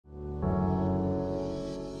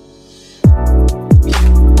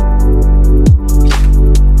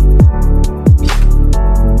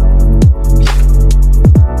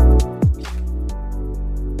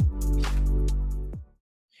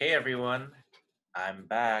I'm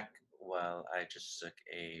back. Well, I just took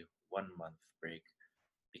a 1 month break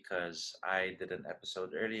because I did an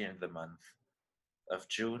episode earlier in the month of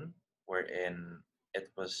June wherein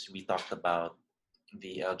we talked about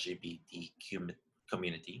the LGBTQ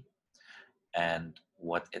community and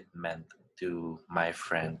what it meant to my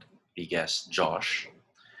friend, the guest Josh.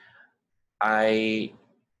 I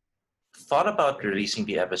thought about releasing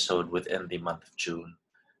the episode within the month of June,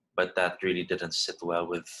 but that really didn't sit well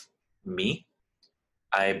with me.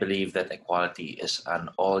 I believe that equality is an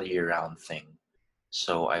all year round thing.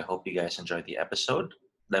 So I hope you guys enjoyed the episode.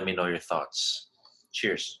 Let me know your thoughts.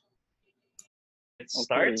 Cheers. It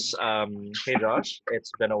Okay. starts. Hey Josh,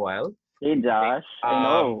 it's been a while. Hey Okay. Josh, I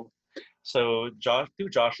know. So Josh, two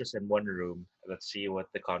Joshes in one room. Let's see what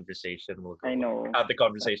the conversation will I go. know. How the That's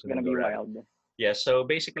conversation will gonna go be rather. wild. Yeah. So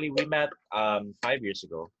basically, we met 5 years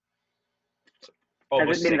ago, Has it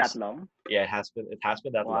almost been that six. long? Yeah, it has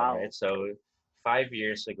been that long, right? Wow. So 5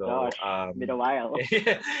 years ago, Josh, been a while.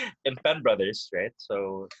 in Penn Brothers, right?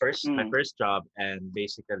 So my Mm. first job, and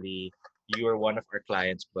basically you were one of our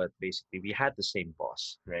clients, but basically we had the same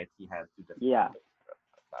boss, right? He had two different Yeah. companies.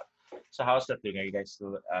 Like that. So how's that doing? Are you guys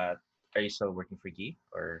still are you still working for Gee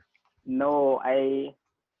or? No, I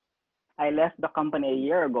left the company a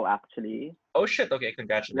year ago actually. Oh shit! Okay,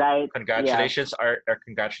 Right. Yeah. congratulations. Are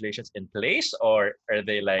congratulations in place, or are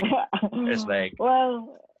they like? It's like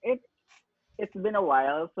Well, it's been a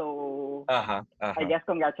while, so uh I huh. guess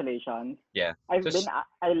congratulations. Yeah. Just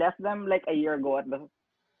I left them like a year ago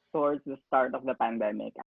towards the start of the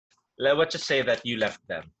pandemic. let's just say that you left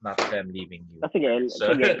them, not them leaving you. So, sige, So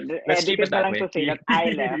sige. let's keep it Edit na that lang way. to say that I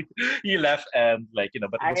left. You left and like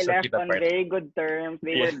but we'll I still keep left that on part. very good terms.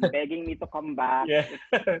 They Yeah. were begging me to come back. Yeah.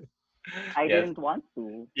 I Yes. didn't want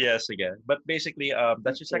to. Yes, again. But basically,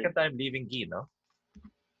 that's your second Okay. time leaving Gi, no?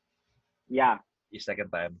 Yeah. Your second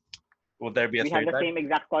time. Will there be a We had third the time? same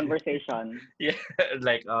exact conversation. Yeah,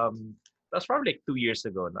 like that's probably like 2 years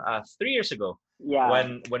ago, no? 3 years ago, Yeah.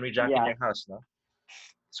 when we drank in Yeah. your house, no?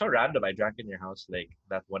 So random. I drank in your house like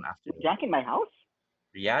that one You afternoon. drank in my house?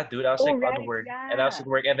 Yeah, dude. I was Oh, like on right. work, and I was Yeah. at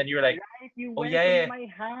work, and then you were like, Right. You "Oh went yeah, to yeah, my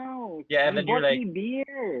house. yeah," and You then you're bought like, me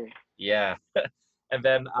beer. "Yeah," and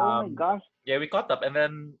then Oh my gosh. yeah, we caught up, and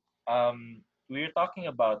then we were talking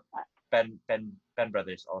about I- Penn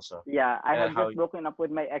Brothers also, Yeah. I and had how just broken up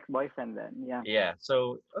with my ex boyfriend then. Yeah. yeah.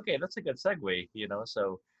 So okay, that's a good segue,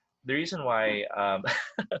 So the reason why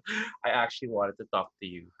I actually wanted to talk to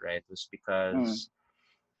you, right, was Mm. because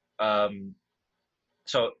um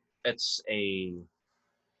so it's a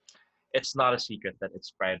it's not a secret that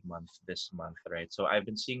it's Pride Month this month, right? So I've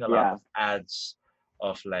been seeing a lot Yeah. of ads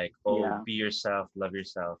of like, oh, Yeah. be yourself, love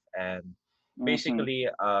yourself, and Mm-hmm. basically,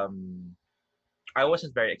 I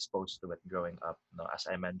wasn't very exposed to it growing up. As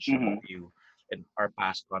I mentioned Mm-hmm. to you in our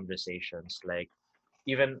past conversations, like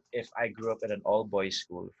even if I grew up in an all boys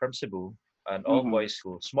school from Cebu, an all Mm-hmm. boys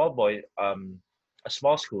school, a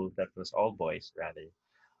small school that was all boys rather.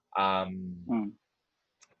 Um, Mm.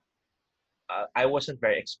 I wasn't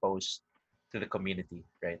very exposed to the community,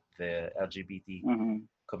 right? The LGBT Mm-hmm.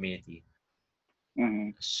 community.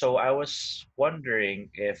 Mm-hmm. So I was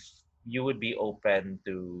wondering if you would be open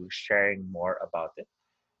to sharing more about it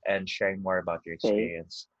and sharing more about your Okay.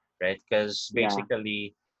 experience, right? Because Yeah.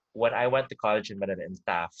 basically, when I went to college in Manila in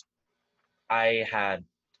Taft, I had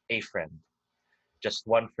a friend, just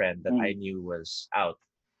one friend that I Mm. knew was out,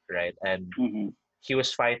 right? And Mm-hmm. he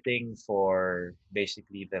was fighting for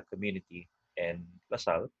basically the community in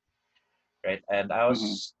LaSalle, right?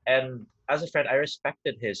 Mm-hmm. And as a friend, I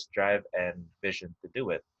respected his drive and vision to do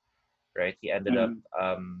it, right? He ended up,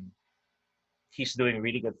 Mm-hmm. he's doing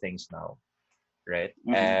really good things now, right?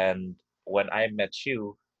 Mm-hmm. And when I met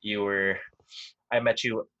you, I met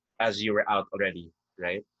you as you were out already,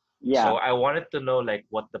 right? So Yeah. I wanted to know like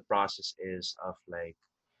what the process is of like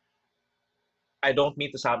I don't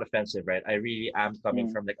mean to sound offensive, right? I really am coming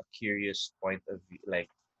Mm. from like a curious point of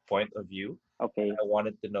view, and Okay. I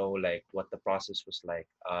wanted to know like what the process was like.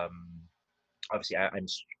 Obviously,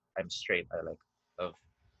 I'm straight. I like love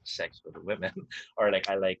sex with women, or like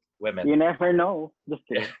I like women. You never know. Just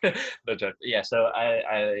Yeah, kidding. no joke. Yeah, so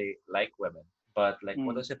I like women, but like,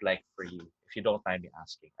 what Mm. is it like for you? If you don't mind me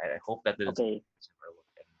asking, I hope that didn't Okay.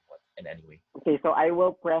 in any way. Okay. So I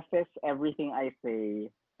will preface everything I say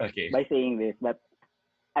Okay, by saying this that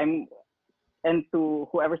I'm, and to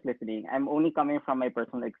whoever's listening, I'm only coming from my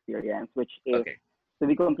personal experience, which is, okay, to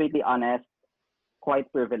be completely honest, quite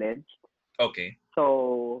privileged. okay.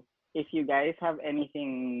 So if you guys have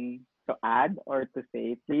anything to add or to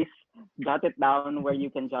say, please jot it down where you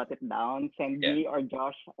can jot it down. Send Yeah. me or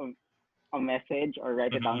Josh a message or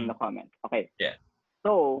write it down in Mm-hmm. the comments. Okay. Yeah.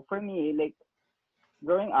 So for me, like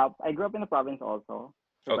growing up, I grew up in the province also,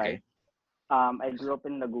 right? Okay. I grew up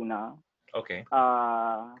in Laguna. Okay.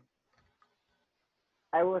 Uh,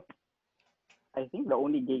 I was, I think, the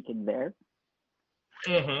only gay kid there,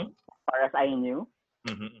 as Mm-hmm. far as I knew.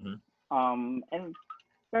 Mm-hmm. Mm-hmm. And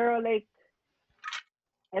pero like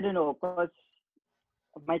I don't know, cause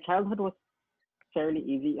my childhood was fairly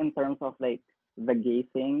easy in terms of like the gay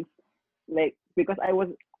things, like because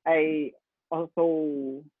I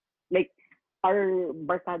also like our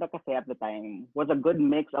barkada kasi at the time was a good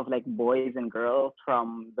mix of like boys and girls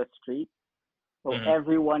from the street. So Mm-hmm.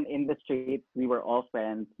 everyone in the street, we were all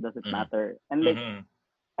friends. Doesn't Mm-hmm. matter. And like Mm-hmm.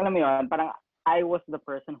 alam mo yun, parang I was the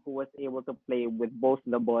person who was able to play with both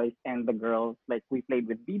the boys and the girls. Like we played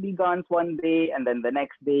with BB guns one day, and then the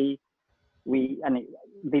next day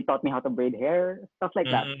they taught me how to braid hair, stuff like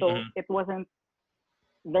that. So Mm-hmm. it wasn't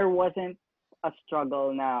there wasn't a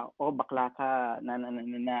struggle na oh bakla ka na.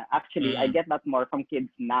 Actually, I Mm-hmm. get that more from kids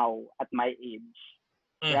now at my age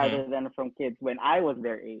Mm-hmm. rather than from kids when I was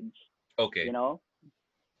their age. You Okay. know,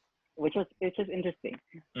 which was interesting.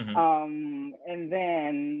 Mm-hmm. And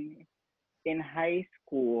then in high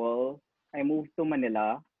school, I moved to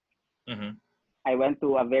Manila. Mm-hmm. I went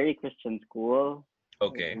to a very Christian school,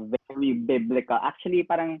 Okay. very biblical. Actually,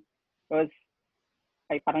 parang it was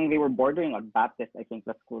parang they were bordering on Baptist. I think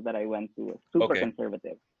the school that I went to was super Okay.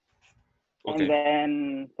 conservative. And Okay. then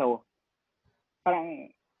so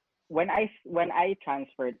parang when I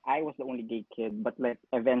transferred, I was the only gay kid. But like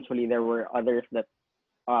eventually there were others that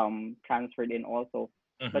transferred in also.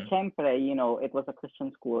 But Mm-hmm. syempre, it was a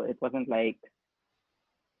Christian school. It was like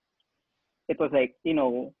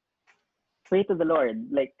pray to the Lord.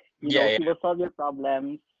 Like, Yeah. Yeah. He will solve your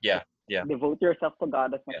problems. Yeah. Just Yeah. devote yourself to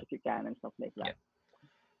God as much Yeah. as you can and stuff like Yeah. that.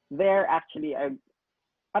 There actually,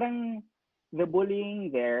 parang the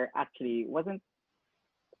bullying there actually wasn't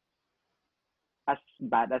as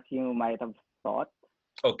bad as you might have thought.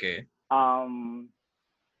 Okay. Um,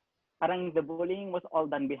 Parang the bullying was all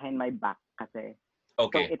done behind my back kasi. So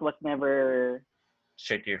Okay. it was never,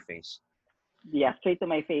 Straight to your face. yeah, straight to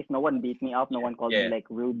my face. No one beat me up. No Yeah. one called me Yeah. like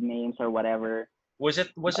rude names or whatever. Was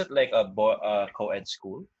But it like a co-ed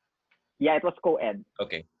school? yeah, it was co-ed.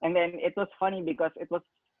 Okay. And then it was funny because it was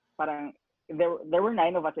parang there were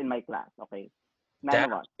nine of us in my class. Okay, nine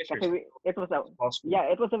Damn. of us. Kasi Interesting. it was a Small school. yeah,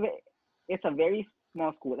 it's a very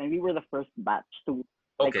small school, and we were the first batch to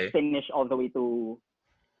like Okay. finish all the way to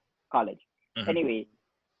college. Mm-hmm. Anyway,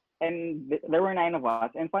 and there were nine of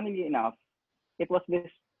us, and funnily enough, it was this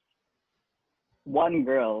one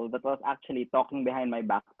girl that was actually talking behind my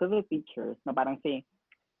back to the teachers, na parang saying,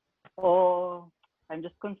 "Oh, I'm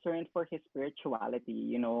just concerned for his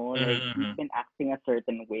spirituality, like he's Mm-hmm. been acting a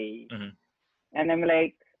certain way." Mm-hmm. And I'm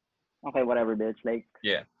like, okay, whatever, bitch. Like,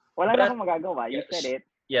 Yeah. wala na But akong magagawa. You said yes. it.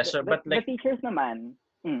 Yeah. The, So, the, but the like, teachers naman,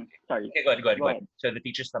 sorry, okay, go ahead. Go ahead. Go go ahead. ahead. So the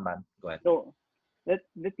teacher's naman. Go ahead. So,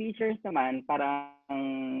 the teachers naman,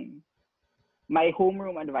 parang, my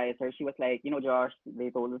homeroom advisor, she was like, Josh, they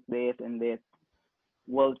told us this and this.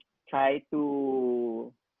 We'll try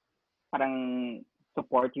to, parang,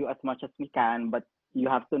 support you as much as we can, but you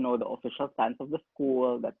have to know the official stance of the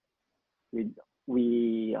school that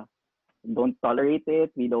we don't tolerate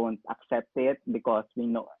it, we don't accept it because we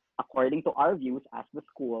know, according to our views as the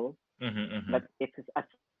school, Mm-hmm. Mm-hmm. that it is a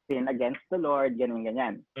sin against the Lord, ganyan,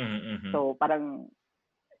 ganyan. Mm-hmm. Mm-hmm. So parang,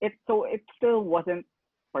 it still wasn't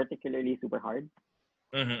particularly super hard,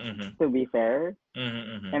 Mm-hmm. to be fair.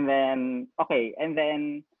 Mm-hmm. And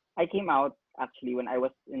then I came out actually when I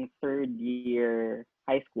was in third year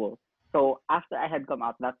high school. So after I had come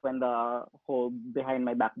out, that's when the whole behind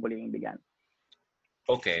my back bullying began.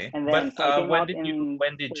 Okay. And But then so I came when out did you in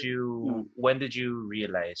when did you when did you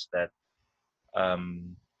realize that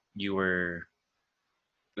um you were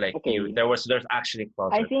like you okay. there's actually a I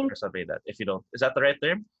closet think or something like that, if you don't, is that the right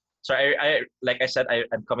term? So I like I said,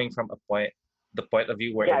 I'm coming from the point of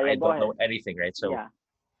view wherein yeah, yeah, I go don't know ahead. anything, right? So Yeah.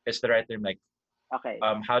 it's the right term, like Okay.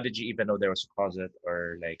 how did you even know there was a closet,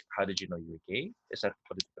 or like how did you know you were gay? Is that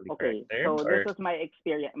politically correct Okay. term, So this or was my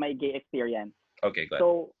experience, my gay experience. okay, go ahead.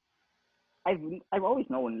 So I've I've always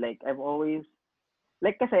known, like I've always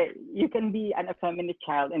like kasi you can be an effeminate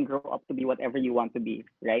child and grow up to be whatever you want to be,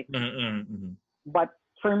 right? Mm-hmm. But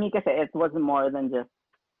for me kasi it was more than just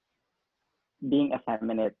being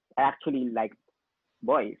effeminate. I actually liked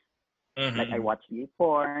boys. Like I Mm-hmm. watched gay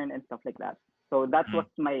porn and stuff like that. So that Mm-hmm. was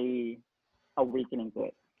my awakening to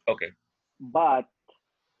it. Okay. But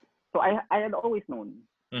so I had always known.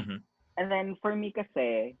 Mm-hmm. And then for me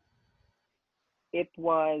kasi it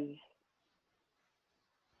was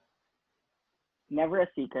never a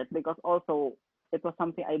secret because also it was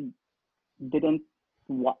something I didn't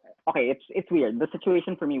okay, it's weird. The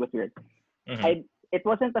situation for me was weird. Mm-hmm. It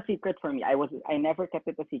wasn't a secret for me. I never kept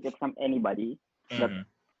it a secret from anybody that Mm-hmm.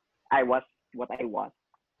 I was what I was.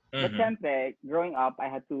 But Mm-hmm. syempre, growing up, I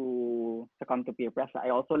had to succumb to peer pressure. I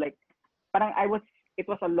also like, parang it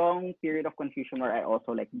was a long period of confusion where I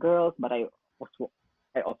also like girls, but I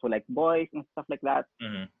also like boys and stuff like that.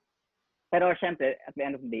 Mm-hmm. Pero syempre, at the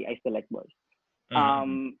end of the day, I still like boys.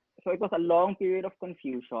 Mm-hmm. So it was a long period of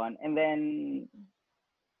confusion. And then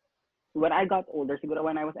when I got older, siguro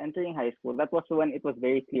when I was entering high school, that was when it was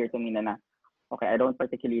very clear to me na, okay, I don't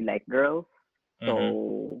particularly like girls. Mm-hmm.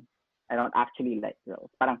 So I don't actually like girls.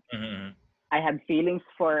 Parang Mm-hmm. I had feelings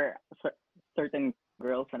for certain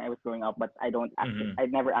girls when I was growing up, but Mm-hmm. I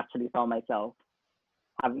never actually saw myself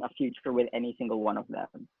having a future with any single one of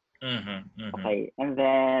them. Mm-hmm. Mm-hmm. Okay, and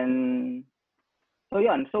then so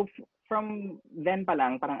yun, so from then pa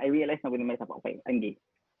lang, parang I realized na within myself, okay, I'm gay,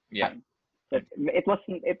 Yeah. fine. But it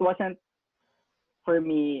wasn't for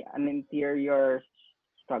me an interior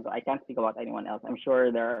struggle. I can't speak about anyone else. I'm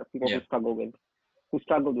sure there are people Yeah. who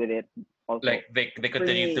struggled with it also. Like they For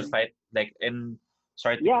continue to me, fight, like, in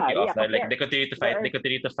sorry to cut yeah, you off yeah, there, because like there are they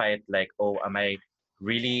continue to fight, like, oh, am I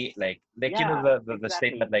really, like, yeah, the exactly.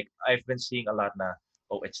 statement, like, I've been seeing a lot na,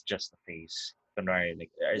 oh, it's just a phase. Kunwari,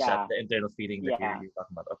 like, is that Yeah, the internal feeling that yeah. you're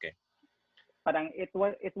talking about? Okay. Parang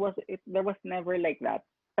there was never like that.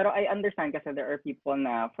 Pero I understand kasi there are people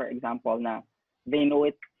na, for example, na they know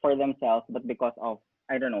it for themselves, but because of,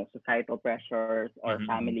 I don't know, societal pressures or Mm-hmm.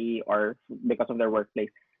 family or because of their workplace,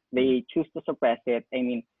 they choose to suppress it. I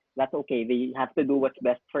mean, that's okay. They have to do what's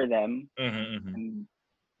best for them, Mm-hmm. Mm-hmm. and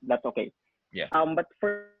that's okay. Yeah. But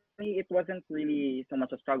for me, it wasn't really so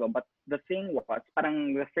much a struggle. But the thing was,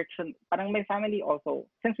 parang the friction, parang my family also,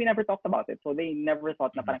 since we never talked about it, so they never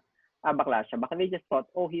thought na Mm-hmm. parang, bakla siya. Baka they just thought,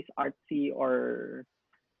 oh, he's artsy or,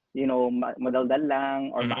 madaldal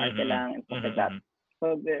lang or maarte Mm-hmm. lang and stuff like that. Mm-hmm.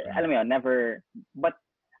 So, Mm-hmm. alam mo yun, never, but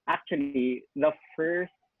actually, the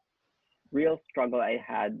first real struggle I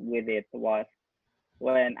had with it was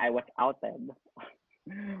when I was outed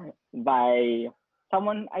by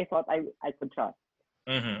someone I thought I could trust.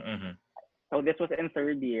 Mm-hmm. So this was in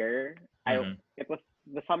third year. Mm-hmm. It was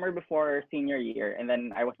the summer before senior year, and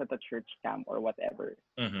then I was at a church camp or whatever.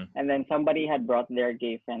 Mm-hmm. And then somebody had brought their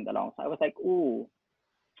gay friend along. So I was like, ooh,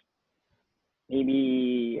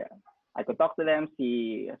 maybe I could talk to them,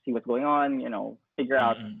 see what's going on, figure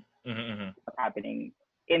out Mm-hmm. Mm-hmm. what's happening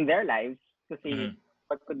in their lives to see Mm-hmm.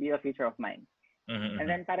 what could be the future of mine. And Mm-hmm.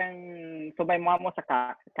 then parang, so my mom was a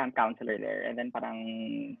camp counselor there. And then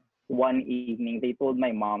parang one evening, they told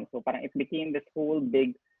my mom. So parang it became this whole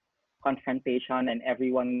big confrontation and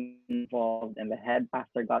everyone involved and the head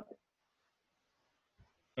pastor got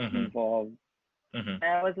Mm-hmm. involved. Mm-hmm.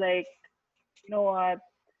 And I was like, you know what?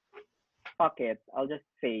 Fuck it. I'll just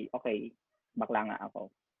say, okay, bakla nga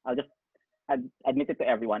ako. I'll just admit it to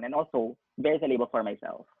everyone. And also, there's a label for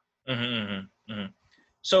myself. Mm-hmm. Mm-hmm.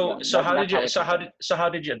 So Yun, so how did that's how you it happened. so how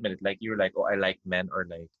did you admit it? Like, you were like, oh, I like men, or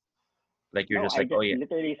like you're No, just I like, oh just yeah.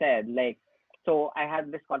 literally said, like, so I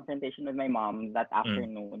had this confrontation with my mom that Mm,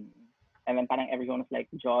 afternoon. And then parang everyone was like,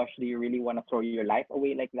 Josh, do you really want to throw your life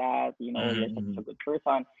away like that? You're such mm-hmm. a good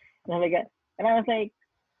person. And I was like,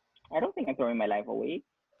 I don't think I'm throwing my life away.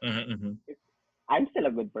 Mm-hmm. Mm-hmm. I'm still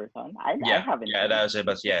a good person. I Yeah, have yeah, that intent. was it.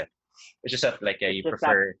 But yeah, it's just that, like, yeah, It's just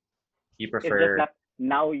that you it's just prefer, that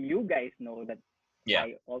now you guys know that yeah,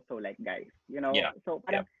 I also like guys. yeah, So yeah.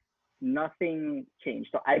 parang nothing changed.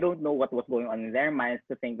 So I don't know what was going on in their minds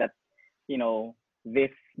to think that,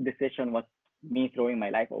 this decision was me throwing my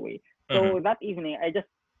life away. Mm-hmm. So that evening, I just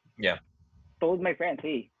Yeah. told my friends,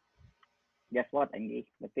 hey, guess what? I'm gay.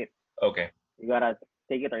 That's it. Okay. You gotta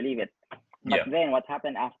take it or leave it. But Yeah. then what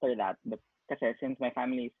happened after that, because since my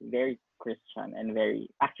family is very Christian and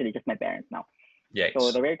actually just my parents now. So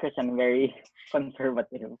Yikes. they're very Christian, very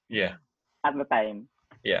conservative Yeah. at the time.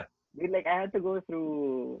 Yeah. Like I had to go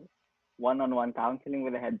through one-on-one counseling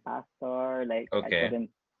with the head pastor. Like Okay.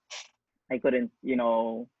 I couldn't,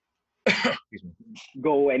 Excuse me.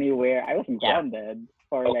 go anywhere. I was Yeah. grounded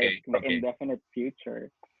for like Okay. the Okay. indefinite future.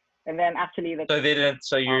 And then actually, like So they didn't.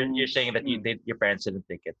 So you're saying that mm, your parents didn't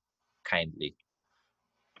take it kindly,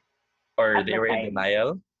 or at they the were in time, denial?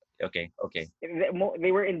 Okay. Okay.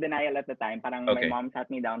 they were in denial at the time. Parang my Okay. mom sat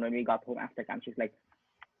me down when we got home after camp. She's like,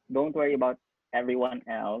 "Don't worry about everyone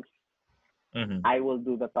else. Mm-hmm. I will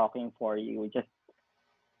do the talking for you. Just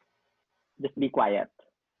be quiet.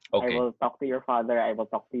 I Okay. will talk to your father. I will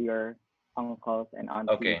talk to your uncles and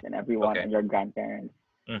aunties Okay. and everyone Okay. and your grandparents.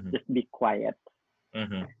 Mm-hmm. Just be quiet."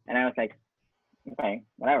 Mm-hmm. And I was like, "Okay,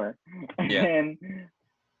 whatever." And Yeah. then,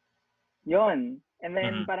 yun. And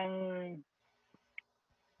then Mm-hmm. parang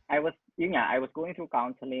I was going through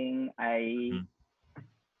counseling. Mhm.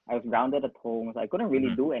 I was grounded at home, so I couldn't really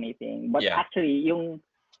Mhm. do anything. But Yeah. actually, yung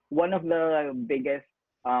one of the biggest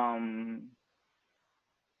um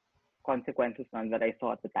consequences that I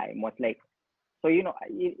saw at the time was like, so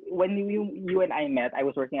when you and I met, I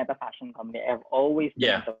was working at a fashion company. I've always been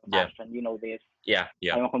Yeah. into Yeah. fashion. You know this. Yeah.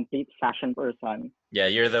 Yeah. I'm a complete fashion person. Yeah.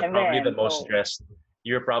 You're the And probably the then most so stressed.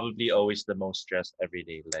 You're probably always the most stressed every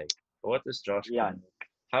day. Like, what is Josh yeah. going?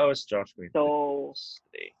 How is Josh going to do So this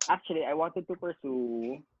today? actually, I wanted to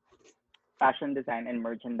pursue fashion design and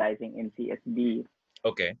merchandising in CSB.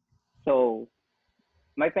 Okay. So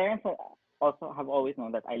my parents also have always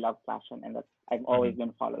known that I love fashion and that I've Mm-hmm. always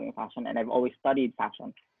been following fashion and I've always studied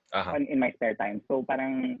fashion Uh-huh. in my spare time. So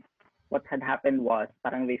parang what had happened was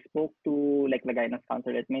parang they spoke to like the guidance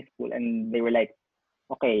counselor at my school and they were like,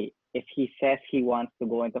 okay, if he says he wants to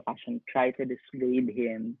go into fashion, try to dissuade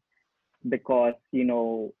him because we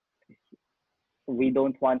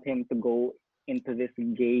don't want him to go into this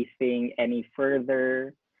gay thing any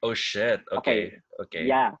further. Oh shit. Okay. Okay, Okay.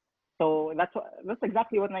 yeah. So that's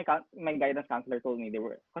exactly what my guidance counselor told me. They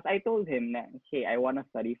were because I told him that hey, I want to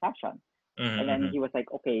study fashion, and Mm-hmm. then Mm-hmm. he was like,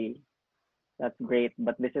 okay, that's great,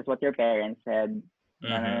 but this is what your parents said.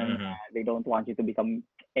 No, no, no, no, Mm-hmm. they don't want you to become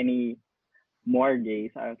any more gay.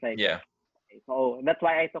 So I was like, Yeah. okay. So that's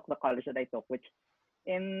why I took the college that I took, which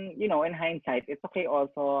in hindsight, it's okay.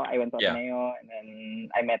 Also, I went to Yeah. Ateneo, and then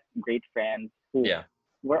I met great friends Yeah.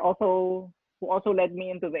 were also who also led me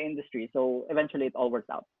into the industry. So eventually, it all worked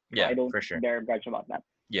out. So Yeah. I don't For sure. bear a grudge about that.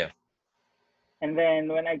 Yeah. And then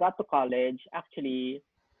when I got to college, actually,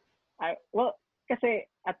 kasi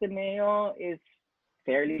Ateneo is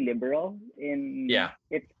fairly liberal Yeah.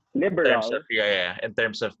 it's In terms of liberal in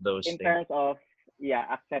terms of those in things. terms of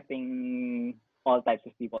accepting all types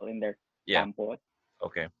of people in their Yeah. campus.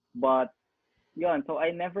 Okay. But yun, so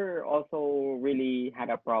I never also really had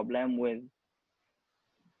a problem with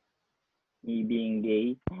me being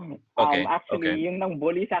gay. Okay. Okay. Actually, yung nang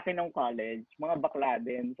bully sa akin ng college, mga bakla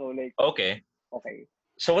din. So like, Okay. okay.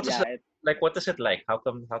 So what is Yeah, it like? What is it like? How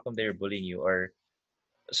come they're bullying you? Or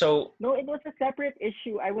so no, it was a separate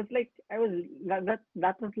issue. I was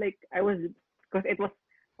that was like I was because it was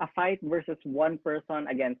a fight versus one person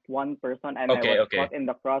against one person, and I okay. was Okay. caught in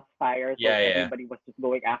the crossfire. So Yeah. Yeah. everybody was just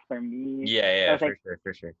going after me. Yeah. So I Yeah. was For like, sure.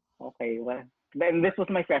 For sure. okay, well, then this was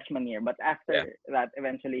my freshman year, but Yeah. after that,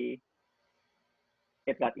 eventually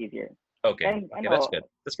it got easier. Okay. And Okay. That's good.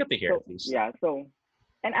 That's good to hear so at least. yeah, so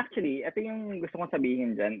and actually, ito yung gusto kong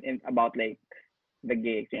sabihin dyan about like the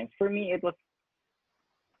gay experience. For me, it was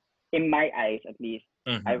in my eyes at least.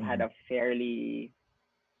 I've had Mm-hmm. a fairly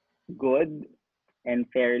good and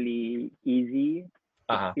fairly easy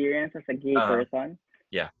Uh huh. experience as a gay Uh huh. person.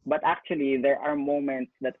 Yeah. But actually, there are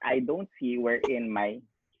moments that I don't see wherein my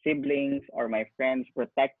siblings or my friends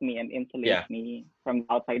protect me and insulate Yeah. me from the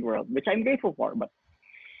outside world, which I'm grateful for. But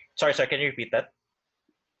Sorry. Sorry. Can you repeat that?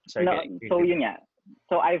 Sorry. no, Can you so repeat that? yun nga.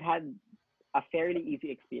 So I've had a fairly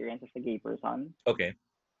easy experience as a gay person Okay.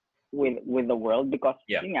 with the world because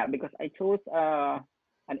Yeah. yun nga, because I chose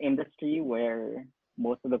an industry where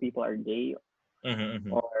most of the people are gay Mm-hmm.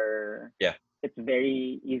 Mm-hmm. or Yeah. it's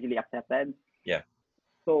very easily accepted. Yeah.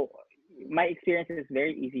 So my experience is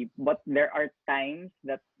very easy, but there are times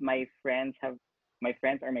that my friends or my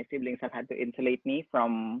siblings have had to insulate me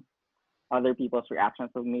from other people's reactions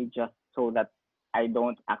of me just so that I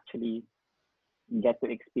don't actually get to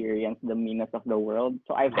experience the meanness of the world.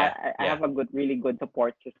 So Yeah. I Yeah. have a really good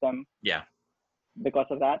support system Yeah. because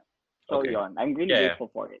of that. So Okay. yon, I'm really Yeah. Yeah. grateful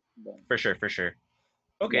for it. Then, For sure. For sure.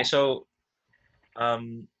 Okay. yeah.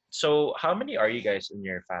 So how many are you guys in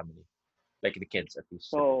your family? Like the kids, at least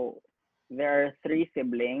siblings. So there are three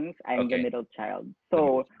siblings. I'm the Okay. middle child. The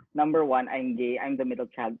middle So number one, I'm gay. I'm the middle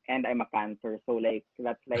child, and I'm a cancer. So like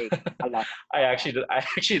that's like child. a lot. I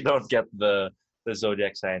actually don't get the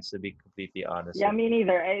zodiac signs, to be completely honest Yeah, with me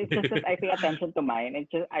neither. It's just you. that I pay attention to mine.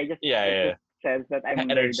 Yeah, It yeah, just says that yeah. I'm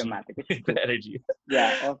very Energy, dramatic, which is the true. energy. Yeah.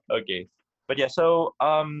 Oh, Okay, but yeah. So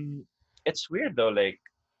it's weird though. Like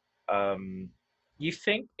um, you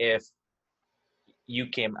think if you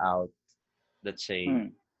came out, let's say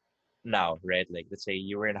mm, now, right? Like let's say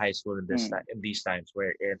you were in high school in mm, in these times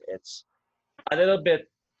where it's a little bit,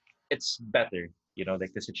 it's better. You know,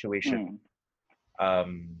 like the situation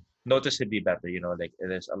mm, noticeably better, you know, like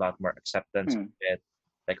there's a lot more acceptance of mm, it,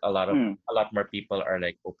 like mm, a lot more people are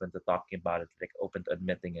like open to talking about it, like open to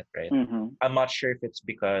admitting it, right? mm-hmm. I'm not sure if it's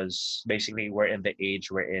because basically we're in the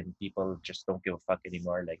age wherein people just don't give a fuck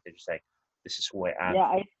anymore, like they're just like, this is who I am, Yeah,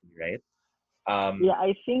 I right? yeah, um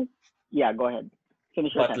I think yeah, go ahead.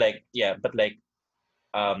 Finish your but sentence. like yeah but like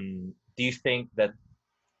do you think that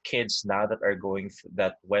kids now that are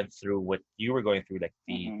that went through what you were going through, like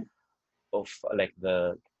the Mm-hmm. of like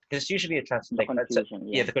the because it's usually a trans The like confusion,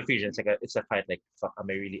 yeah, yeah. the confusion. It's a fight like, fuck, am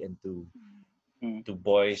I really into Mm-hmm. to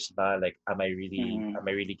boys ba? Like, Mm-hmm. am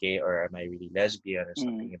I really gay or am I really lesbian or Mm-hmm.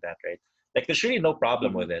 something like that, right? Like there's really no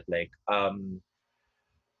problem Mm-hmm. with it. Like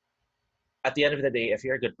at the end of the day, if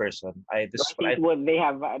you're a good person, I Do this I is what think I would they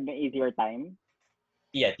have an easier time?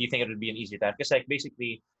 yeah. Do you think it would be an easier time? Because like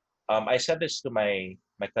basically, I said this to my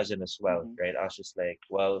cousin as well, Mm-hmm. right? I was just like,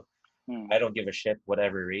 well, Mm-hmm. I don't give a shit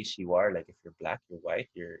whatever race you are. Like if you're black, you're white,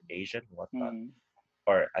 you're Asian, whatnot. Mm-hmm.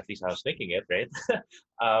 Or at least I was thinking it, right?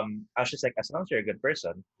 I was just like, as long as you're a good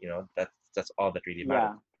person, that's all that really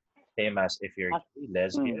matters. Yeah. Same as if you're As, gay, mm,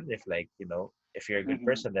 lesbian, if you're a good mm-hmm.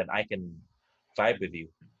 person, then I can vibe with you.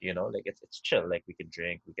 Like it's chill. Like we can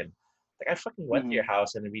drink, we can. Like I fucking went to Mm-hmm. your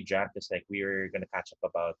house and then we drank this. Like we were gonna catch up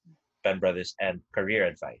about Ben Brothers and career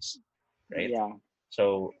advice, right? Yeah.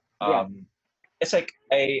 So Yeah. it's like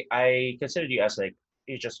I considered you as like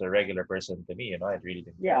you're just a regular person to me. I really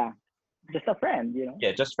didn't care. Yeah. Just a friend, you know?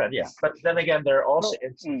 Yeah, just friend. Yeah, but then again, there are also So,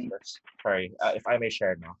 instances. Sorry, if I may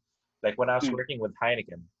share now. Like when I was mm, working with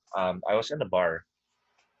Heineken, I was in the bar.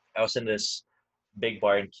 I was in this big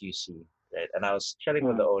bar in QC, right? And I was chilling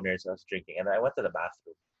with the mm, owners. I was drinking, and I went to the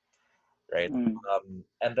bathroom, right? mm,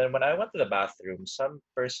 And then when I went to the bathroom, some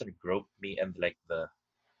person groped me in like the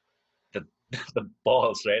the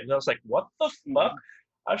balls, right? And I was like, what the fuck? mm,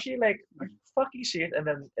 Actually, like, are you fucking serious? And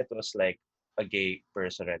then it was like a gay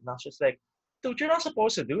person, right? And I was just like, dude, you're not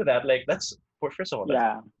supposed to do that. Like, first of all, that's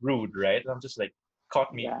yeah. rude, right? And I'm just like,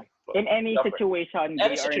 caught me Yeah. like, In any number. situation, Any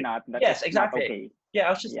gay or situation. not, that is Yes, not exactly. okay. Yeah, I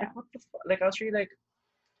was just like, Yeah. what the fuck? Like, I was really like,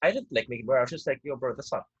 I didn't like making bro. I was just like, yo, bro,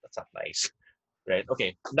 that's not nice, right?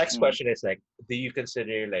 Okay. Next Mm. question is like, do you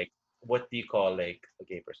consider like, what do you call like a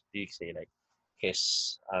gay person? Do you say like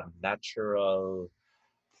his natural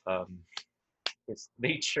um his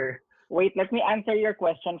nature? Wait, let me answer your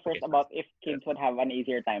question first Okay, sorry. about if kids would have an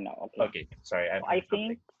easier time now. Okay. Okay, sorry, So I'm I jumping.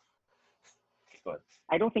 think, Go ahead.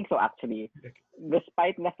 I don't think so actually. Okay.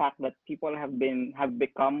 Despite the fact that people have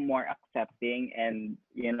become more accepting, and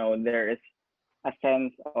there is a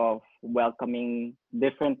sense of welcoming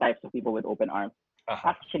different types of people with open arms. Uh-huh.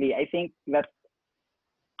 Actually, I think that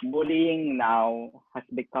bullying now has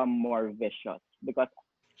become more vicious because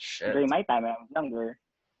during Shit. my time when I was younger,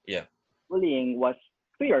 Yeah. bullying was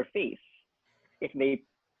to your face. If they,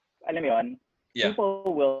 alam mo yun, Yeah. people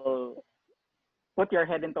will put your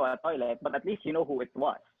head into a toilet, but at least you know who it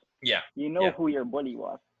was. Yeah. You know Yeah. who your bully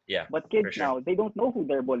was. Yeah. But kids For sure. now, they don't know who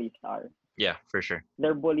their bullies are. Yeah, for sure.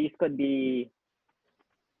 Their bullies could be,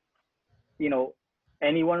 you know,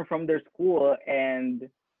 anyone from their school, and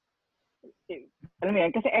alam mo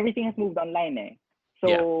yan, kasi everything has moved online eh.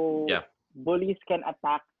 Yeah. So Yeah. bullies can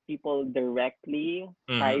attack people directly,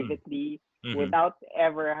 Mm-hmm. privately, Mm-hmm. without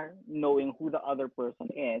ever knowing who the other person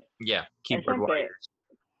is. Yeah. And Keyboard syempre, warriors.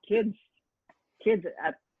 kids kids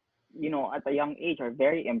at a young age are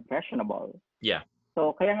very impressionable. Yeah.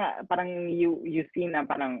 So kaya nga parang you see na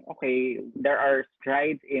parang okay, there are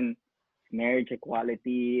strides in marriage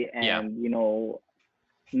equality Yeah. and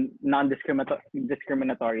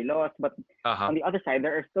non-discriminatory laws, but Uh-huh. on the other side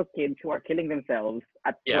there are still kids who are killing themselves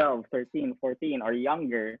at Yeah. 12, 13, 14 or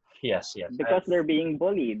younger Yes, yes. because they're being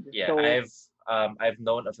bullied. Yeah, So I've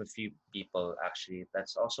known of a few people actually.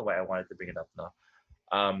 That's also why I wanted to bring it up now.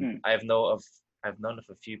 mm, I've known of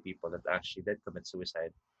a few people that actually did commit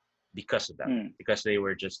suicide because of that. mm, Because they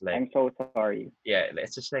were just like, I'm so sorry. yeah,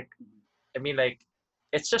 it's just like, I mean, like,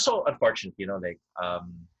 it's just so unfortunate, like,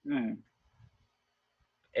 Mm,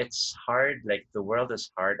 it's hard. Like the world is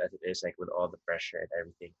hard as it is, like with all the pressure and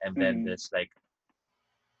everything, and then mm, there's like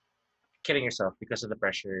killing yourself because of the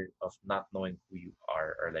pressure of not knowing who you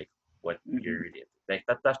are or like what mm-hmm. you're really into. Like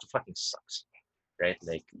that fucking sucks, right?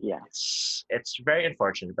 Like Yeah. it's very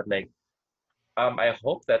unfortunate, but like I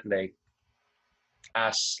hope that like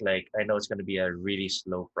as like I know it's going to be a really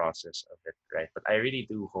slow process of it, right? But I really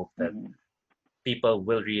do hope that Mm-hmm. people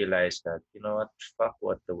will realize that what, fuck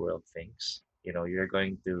what the world thinks. You're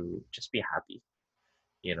going to just be happy,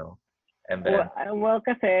 you know, and then Well,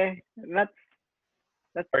 kasi that's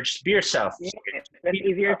or just be yourself. that's Be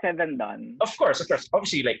easier yourself. said than done. Of course,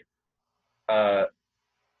 obviously, uh,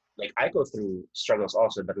 like I go through struggles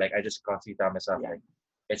also, but like I just constantly tell myself Yeah. like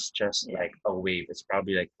it's just Yeah. like a wave. It's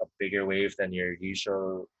probably like a bigger wave than your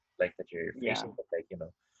usual like that you're Yeah. facing, but like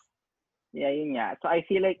Yeah, yun nga. So I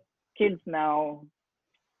feel like kids now,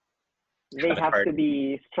 they have it have hard. to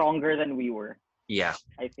be stronger than we were, Yeah,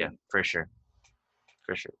 I yeah, think. for sure.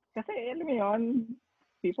 Kasi alam mo yun,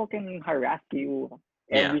 people can harass you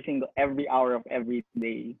Yeah. every hour of every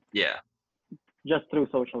day. Yeah, just through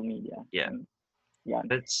social media. Yeah. Yeah.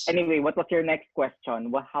 That's Anyway, what was your next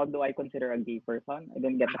question? How do I consider a gay person? I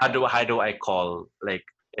didn't get the how question. do I call, like,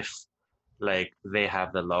 if like they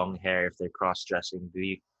have the long hair, if they're cross dressing, do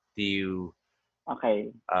you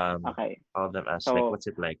Okay. um Okay. call them as, like, So what's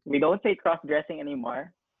it like? we don't say cross dressing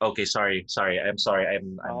anymore. Okay, sorry. I'm sorry.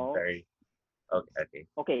 I'm Oh. very okay.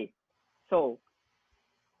 Okay. So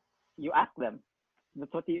you ask them.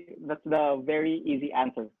 That's the very easy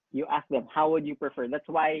answer. You ask them, how would you prefer? That's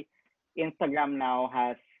why Instagram now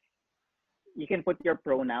has, you can put your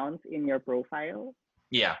pronouns in your profile,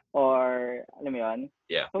 Yeah. or alam mo yun?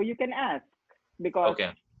 Yeah. So you can ask, because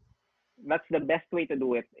Okay. that's the best way to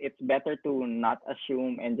do it. It's better to not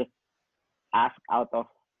assume and just ask out of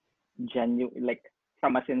genuine, like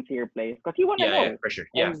from a sincere place, because you want to Yeah, know. for sure.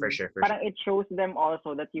 Yeah, And for sure. parang it shows them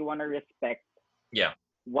also that you want to respect Yeah.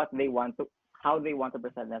 what they want to, how they want to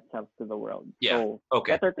present themselves to the world. Yeah. So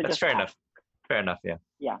Okay. better to That's just fair ask. enough. Fair enough, yeah.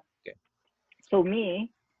 Yeah. Okay. So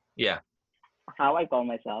me, Yeah. how I call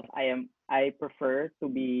myself, I prefer to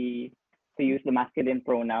use the masculine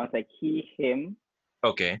pronouns like he, him,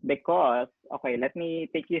 Okay. because okay, let me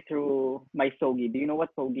take you through my sogi. Do you know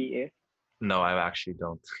what sogi is? No, I actually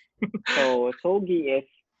don't. So sogi is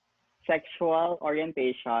sexual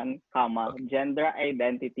orientation, comma, Okay. gender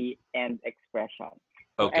identity and expression.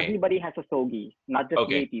 So Okay. everybody has a sogi, not just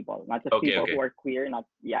Okay. gay people, not just Okay, people okay. who are queer, not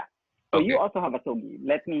yeah. So you Okay. also have a sogi.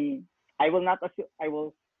 I will not assume, I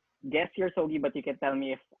will guess your sogi, but you can tell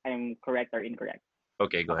me if I'm correct or incorrect.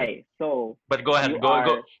 Okay, go ahead. Okay, so But go you ahead.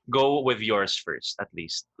 are Go with yours first, at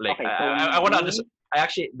least. Like, okay. So I want to understand. me, I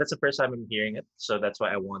actually, that's the first time I'm hearing it, so that's why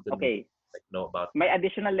I wanted to, okay. like, know about. May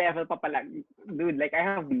additional level pa pala, dude. Like I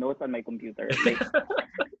have notes on my computer. Like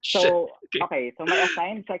Shit. so, Okay. okay. So my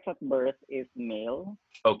assigned sex at birth is male.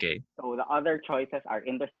 Okay. So the other choices are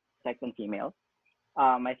intersex and female.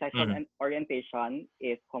 My sexual Mhm. orientation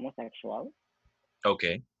is homosexual,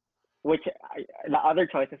 Okay. which the other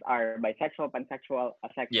choices are bisexual, pansexual, Yeah.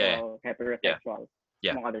 asexual, Yeah. heterosexual,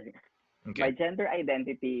 Yeah. among other things. My Okay. gender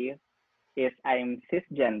identity is I'm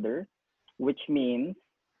cisgender, which means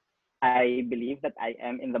I believe that I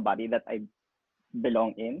am in the body that I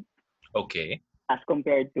belong in, Okay. as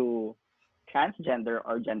compared to transgender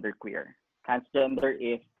or genderqueer. Transgender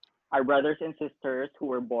is our brothers and sisters who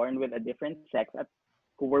were born with a different sex,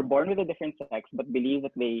 who were born with a different sex, but believe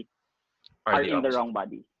that they Are are the in the opposite? wrong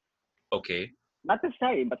body. Okay. Not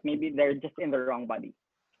necessarily, but maybe they're just in the wrong body.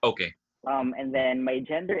 Okay. And then my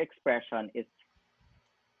gender expression is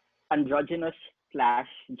androgynous slash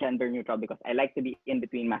gender neutral, because I like to be in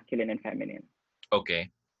between masculine and feminine.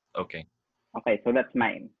 Okay. Okay. Okay, so that's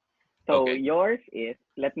mine. So Okay. yours is,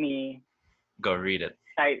 let me, Go read it.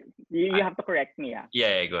 you have to correct me. Yeah.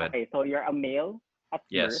 Yeah. Go ahead. Okay, so you're a male at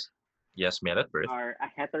birth, Yes. Yes. Male at birth. are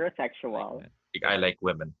a Like heterosexual. that. I like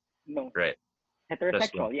women. No, Right. Just women.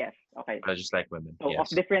 heterosexual, yes. Okay. I just like women. So of Yes.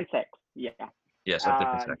 different sex, yeah. Yes. Of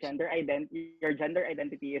different sex. Your gender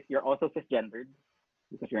identity is you're also cisgendered,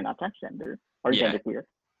 because you're not transgender or Yeah. genderqueer.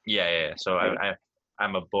 Yeah. So Okay,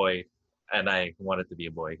 I'm a boy, and I wanted to be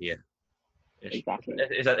a boy. Yeah. exactly.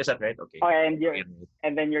 Is that right? Okay. Oh, and Okay.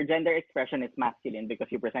 then your gender expression is masculine because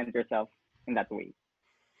you present yourself in that way.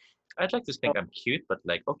 I'd like to So think I'm cute, but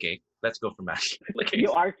like, okay, let's go for masculine. Okay.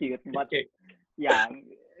 you are cute, but Okay. yeah,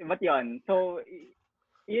 but yon. So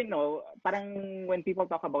you know, parang when people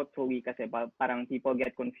talk about Zoe kasi parang people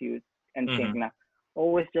get confused and think Mm-hmm. na,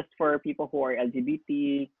 oh, it's just for people who are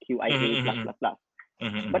LGBTQIA plus Mm-hmm. plus plus.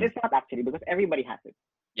 Mm-hmm. But it's not actually, because everybody has it.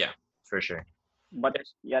 Yeah, for sure. But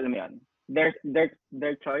Yes. alam mo yun,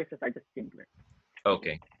 their choices are just simpler.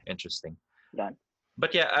 Okay, interesting. Yan.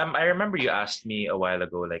 But yeah, I remember you asked me a while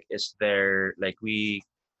ago, like, is there, like, I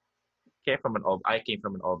came from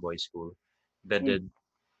an all boys school that Mm. did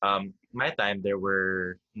my time there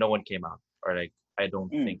were no one came out, or like I don't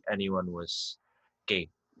Mm. think anyone was gay.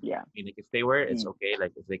 Yeah. I mean, like, if they were, it's Mm. okay.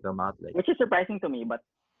 Like if they come out, like, Which is surprising to me, but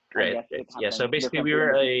I right, guess right. it Yeah. So happens basically, differently in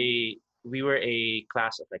different schools. we were a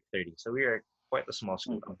class of like 30. So we were quite a small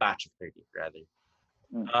school, a Mm. batch of 30 rather.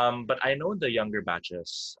 Mm. But I know the younger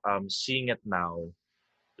batches. Seeing it now,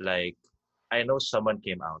 like I know someone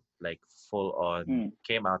came out, like full on Mm.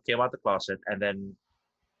 came out the closet, and then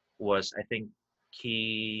was, I think,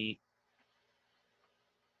 he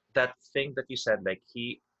that thing that you said, like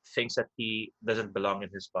he thinks that he doesn't belong in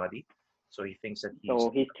his body, so he thinks that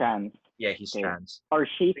So he's trans. yeah, he's Okay. trans. Or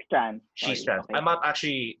she's trans. She's Sorry. trans. Okay. I'm not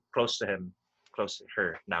actually close to him, close to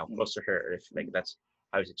her now, Mm. close to her, if like Mm. that's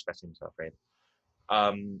how he's expressing himself, right?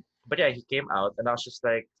 But yeah, he came out, and I was just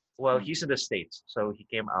like, well, Mm. he's in the States, so he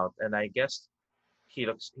came out, and I guess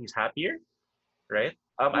he's happier, right?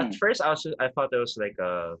 At Mm. first I thought it was like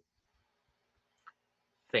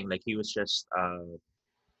thing. Like he was just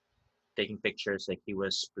taking pictures, like he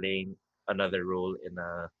was playing another role in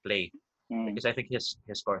a play. Mm. Because I think his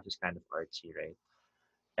course is kind of artsy, right?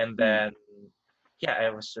 And Mm. then yeah, I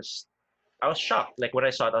was shocked. Like when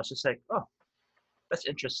I saw it, I was just like, oh, that's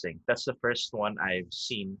interesting. That's the first one I've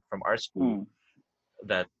seen from our school Mm.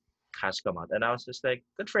 that has come out. And I was just like,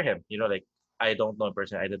 good for him. You know, like I don't know in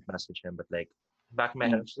person, I didn't message him, but like back in my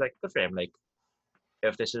head, I Mm. was just like, good for him. Like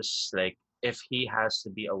if this is like if he has to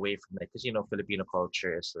be away from like because you know Filipino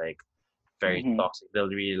culture is like very Mhm. toxic. They'll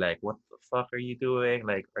really like, what the fuck are you doing?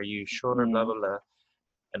 Like, are you sure? Blah Mm. blah blah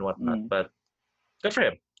and whatnot. Mm. But good for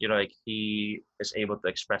him. You know, like he is able to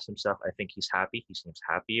express himself. I think he's happy. He seems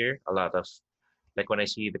happier. A lot of like when I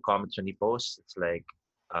see the comments when he posts, it's like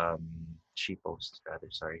um she posts rather,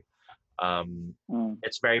 sorry. Um Mm.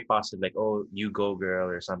 it's very positive, like, oh, you go girl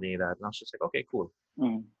or something like that. And I was just like, okay, cool.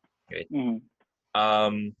 Mm. Great. Mhm.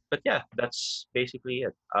 But yeah, that's basically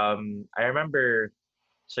it. I remember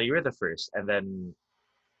so you were the first and then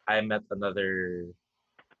I met another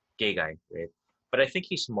gay guy, right? But I think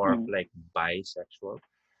he's more of Mm. like bisexual,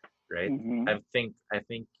 right? Mhm. I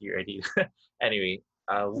think you already anyway,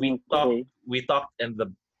 Okay. we talked in the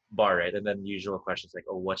bar, right? And then usual questions like,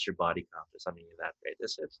 oh, what's your body count or something like that, right?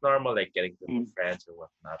 It's normal like getting to know Mm. friends or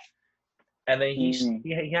whatnot. And then Mm.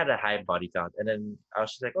 he had a high body count, and then I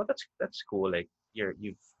was just like, oh, that's cool. Like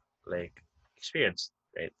you've like experienced,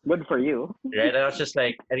 right? Good for you. Right? And I was just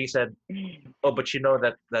like, and he said, oh, but you know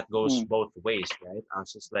that that goes Mm. both ways, right? I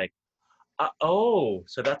was just like, oh,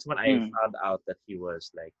 so that's when I Mm. found out that he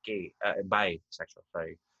was like gay, bisexual.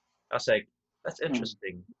 Sorry. I was like, that's Mm.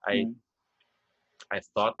 interesting. Mm. I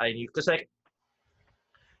thought I knew because like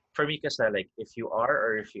for me, because like if you are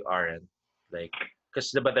or if you aren't, like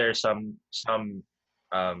because but there are some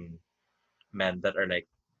um men that are like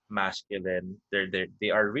masculine. They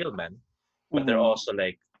are real men, but they're Mhm. also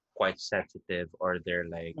like quite sensitive or they're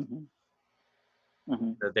like Mhm.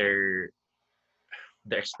 Mhm. they're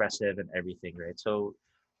they're expressive and everything, right? So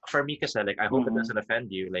for me, because like I hope it Mhm. doesn't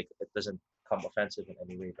offend you, like it doesn't come offensive in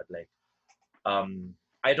any way, but like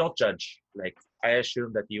I don't judge. Like I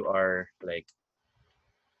assume that you are like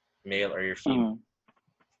male or you're female Mhm.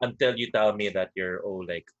 until you tell me that you're oh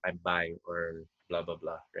like I'm bi or blah blah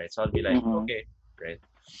blah, right? So I'll be like Mhm. okay, right?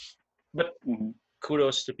 But Mhm.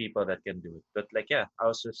 kudos to people that can do it. But like yeah, I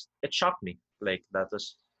was just it shocked me. Like that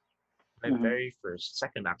was my Mhm. very first,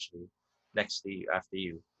 second actually, next to you after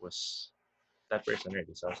you was that person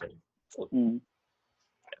already. So I was like, cool. Mm.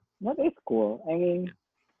 That is cool. I Yeah, mean,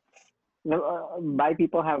 bi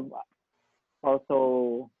people have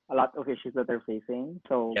also a lot of issues that they're facing.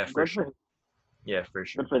 So yeah, for sure. Yeah, for good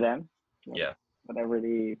sure. for them. What- Yeah, Whatever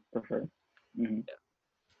they prefer. Mhm. yeah.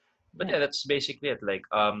 But Yeah. yeah, that's basically it. Like,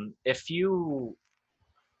 if you,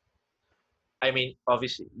 I mean,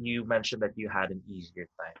 obviously, you mentioned that you had an easier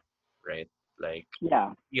time, right? Like,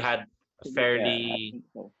 Yeah. you had a To be fair, I fairly, think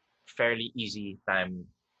so. fairly easy time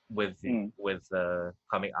with Mm.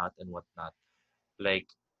 coming out and whatnot. Like,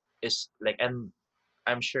 is like, and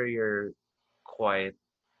I'm sure you're quite.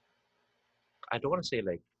 I don't want to say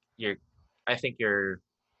like you're. I think you're.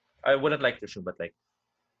 I wouldn't like to assume, but like,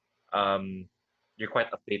 um, you're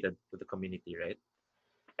quite updated with the community, right?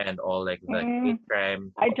 And all like the hate Mm.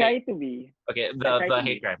 crime. I Okay, try to be. okay, I try the to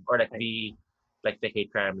hate be. crime or Like, like the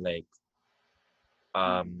hate crime like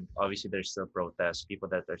mm. obviously there's still protests, people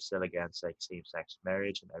that are still against like same sex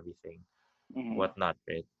marriage and everything, Mhm. whatnot,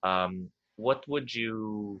 right? What would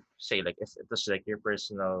you say like if it was like your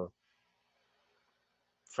personal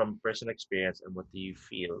from personal experience and what do you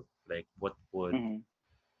feel like what would Mhm.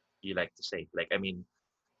 you like to say? Like I mean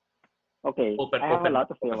Okay. I have a lot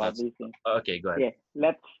to say open about thoughts. these things. Okay, go ahead. Yeah.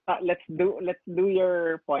 Let's do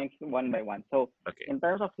your points one by one. So Okay. in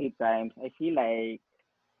terms of hate crimes, I feel like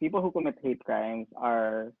people who commit hate crimes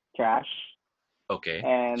are trash Okay.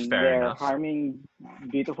 and Fair they're enough. harming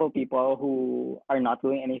beautiful people who are not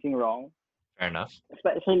doing anything wrong. Fair enough.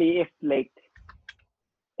 Especially if like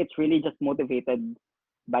it's really just motivated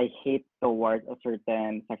by hate towards a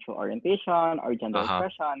certain sexual orientation or gender Uh-huh.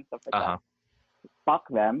 expression, stuff like that. Uh-huh. Fuck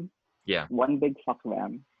them. Yeah. One big fuck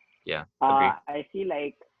them. Yeah. Agree. I feel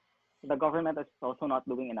like the government is also not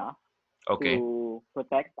doing enough Okay. to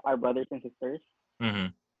protect our brothers and sisters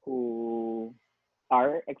Mm-hmm. who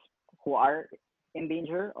are who are in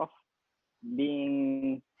danger of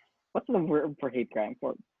being what's the word for hate crime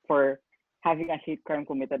for having a hate crime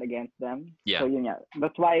committed against them. So Yeah. yun yeah.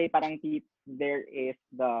 That's why parang there is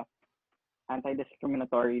the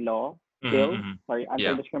anti-discriminatory law Mm-hmm, bill, mm-hmm. sorry, Yeah.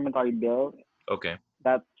 anti-discriminatory bill Okay.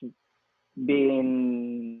 that's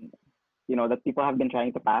been that people have been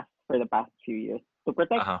trying to pass for the past few years to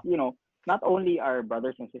protect, Uh-huh. not only our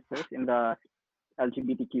brothers and sisters in the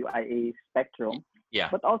LGBTQIA spectrum, Yeah.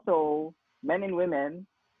 but also men and women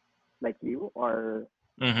like you or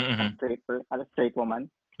Mm-hmm. a straight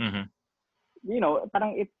woman. Mm-hmm.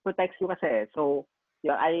 Parang it protects you kasi. So,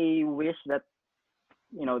 yeah, I wish that,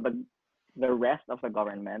 the rest of the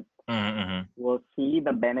government Mm-hmm. Mm-hmm. will see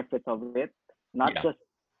the benefits of it, not Yeah. just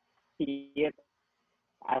see it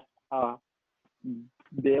as a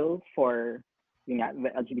bill for the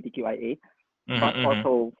LGBTQIA, but Mm-hmm. Mm-hmm.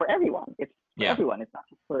 also for everyone. It's for Yeah. everyone. It's not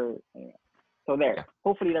just for. So there. Yeah.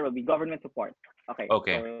 Hopefully there will be government support. Okay,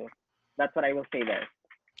 Okay. so that's what I will say there.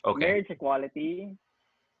 Okay. Marriage equality.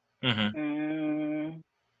 Mm-hmm. Mm,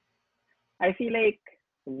 I feel like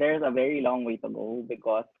there's a very long way to go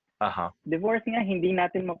because Uh-huh. divorce nga hindi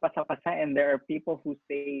natin mapasa-pasa, and there are people who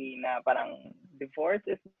say na parang divorce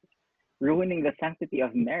is ruining the sanctity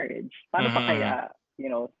of marriage. Paano pa Mm-hmm. kaya,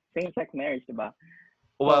 same-sex marriage, diba?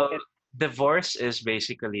 So Well, divorce is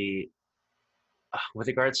basically with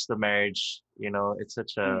regards to marriage, it's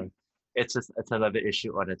such a mm, it's another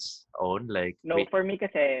issue on its own. Like, no, for me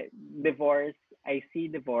kasi, divorce, I see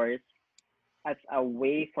divorce as a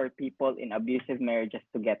way for people in abusive marriages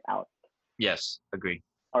to get out, yes, agree,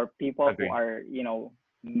 or people who agree. are,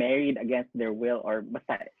 married against their will, or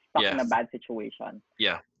basta stuck Yeah, in a bad situation.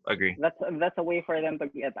 yeah, agree. That's a way for them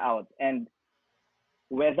to get out. And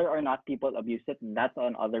whether or not people abuse it, that's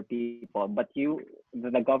on other people. But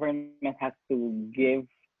the government has to give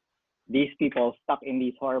these people stuck in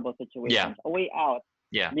these horrible situations Yeah, a way out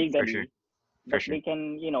yeah, for sure, legally, for that sure. they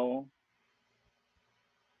can,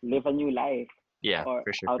 live a new life Yeah, or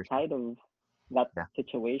for sure, for sure. outside of that Yeah,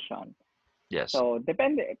 situation. yes, So,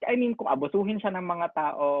 depende. I mean, kung abusuhin siya ng mga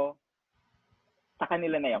tao, sa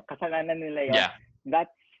kanila na yun. Kasalanan nila yun. yeah,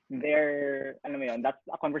 That's that's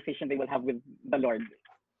a conversation they will have with the Lord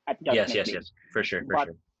at yes, Judgment yes, Day. yes, for sure, for But,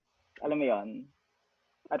 sure. alam mo yun,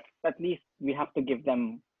 at least we have to give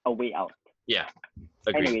them a way out. Yeah,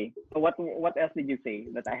 agree. Anyway, so what else did you say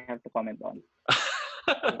that I have to comment on?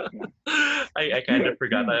 I kind of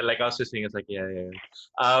forgot. I was just saying, it's like, yeah, yeah.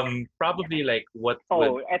 Probably like what would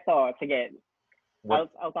Oh, eto, sige. what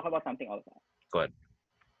I'll talk about something else. go ahead.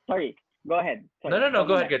 Sorry, go ahead. No, Sorry, no, no. ikaw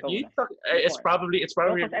Go ahead. muna, Good. ikaw You muna. talk. It's Before. probably it's No,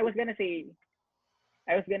 probably because I was gonna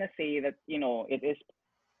say that it is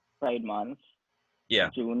Pride Month, yeah.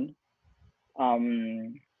 June.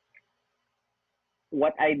 Um,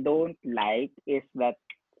 what I don't like is that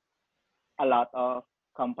a lot of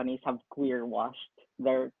companies have queer washed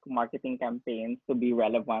their marketing campaigns to be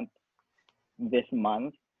relevant this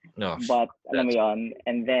month. No, But alam mo that's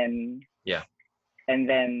yon, yeah. and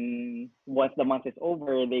then once the month is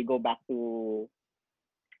over, they go back to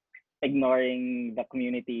ignoring the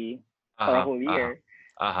community for a Uh-huh. whole Uh-huh. year.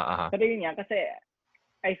 Uh-huh. Uh-huh. Pero yun nga, kasi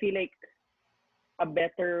I feel like a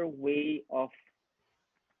better way of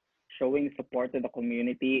showing support to the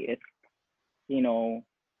community is,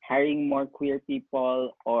 hiring more queer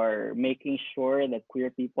people or making sure that queer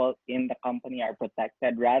people in the company are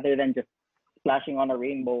protected rather than just splashing on a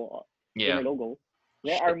rainbow in Yeah. your logo.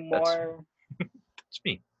 There are Shit, that's more it's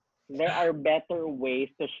me. there are better ways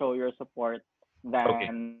to show your support Okay.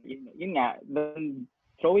 than yun nga, than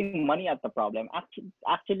throwing money at the problem.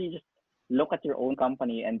 Actually just look at your own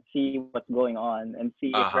company and see what's going on and see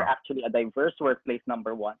if you're Uh-huh. actually a diverse workplace,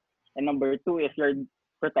 number one. And number two, if you're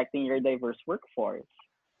protecting your diverse workforce.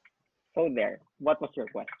 So there. What was your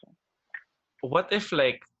question? What if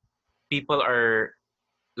like people are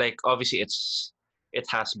like obviously it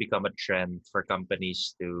has become a trend for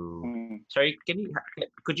companies to Mm. sorry,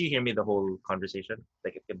 could you hear me the whole conversation?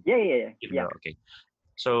 Like it can Yeah. okay.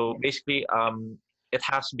 So Yeah. basically it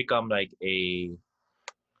has become like a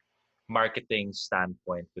marketing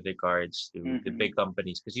standpoint with regards to the Mm-hmm. big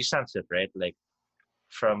companies because you sense it, right? Like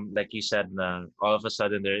from like you said, all of a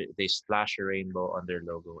sudden they splash a rainbow on their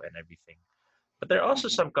logo and everything. But there are also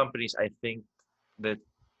Mm-hmm. some companies I think that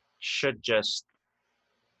should just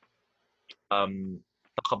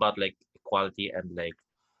talk about like equality and like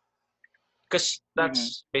because Mm-hmm.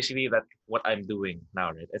 that's basically that what I'm doing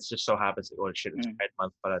now, right? It's just so happens like, oh shit, it's Mm-hmm. Pride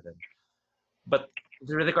Month pala then. But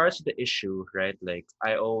with regards to the issue, right? Like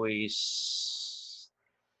I always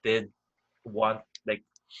did want like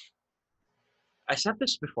I said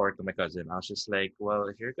this before to my cousin. I was just like, well,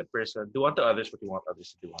 if you're a good person, do unto others what you want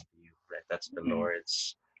others to do unto you, right? That's the Mm-hmm.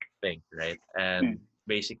 Lord's thing, right? And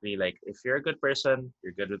basically, like, if you're a good person,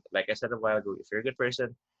 you're good with, like I said a while ago, if you're a good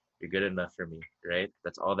person, you're good enough for me, right?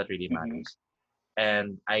 That's all that really Mm-hmm. matters.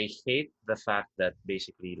 And I hate the fact that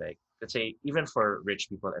basically, like, let's say, even for rich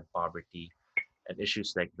people and poverty and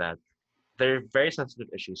issues like that, they're very sensitive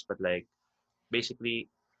issues, but like, basically,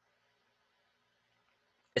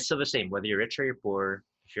 it's still the same. Whether you're rich or you're poor,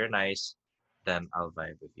 if you're nice, then I'll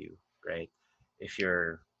vibe with you, right? If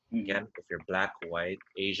you're Mm-hmm. again, if you're black, white,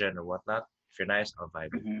 Asian, or whatnot, if you're nice, I'll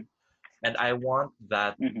vibe with Mm-hmm. you. And I want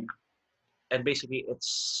that. Mm-hmm. And basically,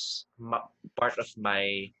 it's part of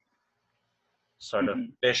my sort of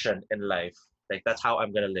Mm-hmm. vision in life. Like that's how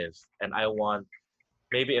I'm gonna live. And I want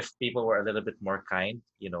maybe if people were a little bit more kind,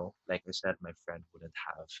 like I said, my friend wouldn't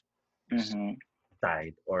have Mm-hmm.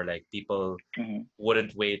 died, or like people Mm-hmm.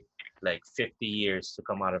 wouldn't wait like 50 years to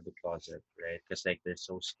come out of the closet, right? Because like they're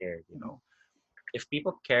so scared. If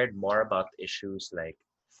people cared more about issues like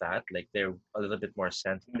that, like they're a little bit more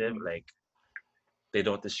sensitive, Mm-hmm. like they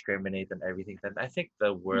don't discriminate and everything, then I think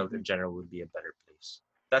the world Mm-hmm. in general would be a better place.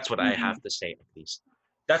 That's what I Mm-hmm. have to say, at least.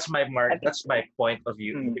 That's my mark. I think. That's my point of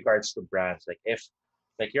view in Mm, regards to brands. Like if,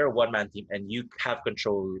 like you're a one man team and you have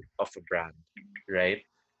control of a brand, right?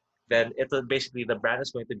 Then it'll basically the brand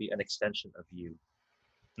is going to be an extension of you,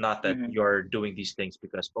 not that mm-hmm. you're doing these things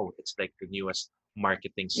because oh, it's like the newest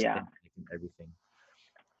marketing Yeah. stick and everything.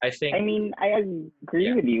 I I think, mean, I agree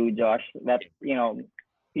yeah, with you, Josh, that, yeah,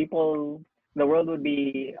 people, the world would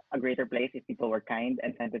be a greater place if people were kind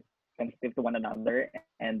and sensitive to one another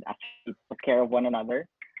and actually took care of one another.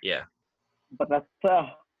 yeah. But that's a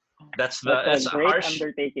It's a great harsh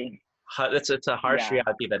undertaking. it's a harsh Yeah.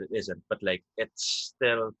 reality that it isn't, but like it's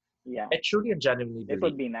still. Yeah. I truly and genuinely It believe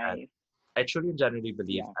would be that. nice. I truly and genuinely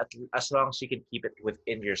believe Yeah. as long as you can keep it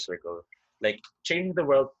within your circle, like changing the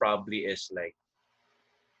world probably is like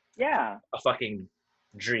Yeah. a fucking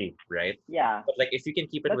dream, right? Yeah. But like if you can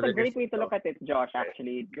keep it That's a within your great way to circle, look at it, Josh, right?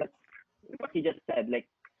 actually. That's what he just said. Like,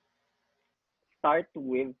 start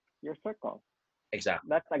with your circle. Exactly.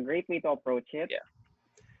 That's a great way to approach it. Yeah.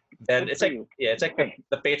 Then Good it's for like you. yeah, it's like the, Okay.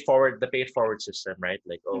 the paid forward system, right?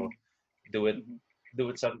 Like oh, Mm-hmm. do it Mm-hmm. do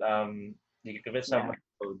it some you can convince Yeah. someone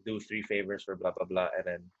to do three favors for blah blah blah, and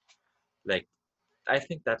then like I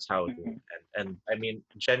think that's how to do Mm-hmm. it. And I mean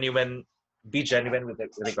be genuine with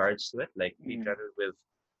regards to it. Like be Mm-hmm. genuine with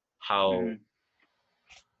how Mm-hmm.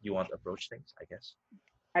 you want to approach things, I guess.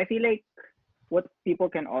 I feel like what people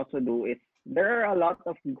can also do is there are a lot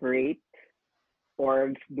of great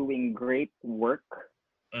orgs doing great work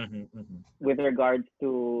Mm-hmm, mm-hmm, with regards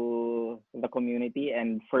to the community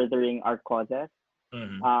and furthering our causes.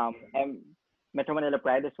 mm-hmm, And Metro Manila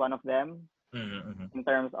Pride is one of them mm-hmm, mm-hmm. in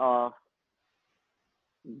terms of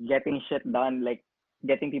getting shit done, like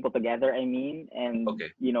getting people together, I mean, and, Okay.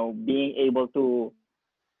 being able to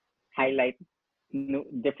highlight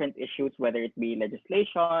different issues, whether it be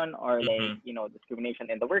legislation or like, Mm-hmm, discrimination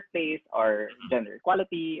in the workplace or mm-hmm. gender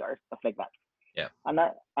equality or stuff like that. Yeah.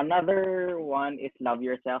 Another one is Love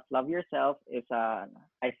Yourself. Love Yourself is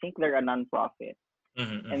I think they're a non-profit.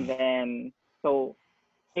 Mm-hmm, And mm-hmm. then, so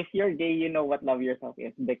if you're gay, you know what Love Yourself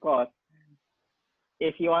is, because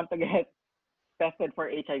if you want to get tested for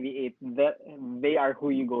HIV/AIDS, they are who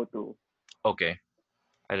you go to. Okay.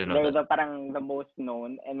 I didn't know They're that. the parang the most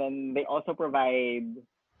known, and then they also provide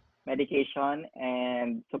medication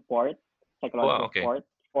and support, Oh, wow, psychological okay. support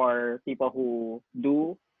for people who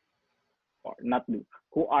do or not do,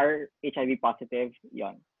 who are HIV positive.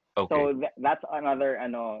 Yon. Okay. So that's another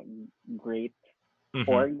great Mm-hmm,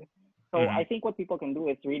 org. So mm-hmm. I think what people can do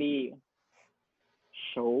is really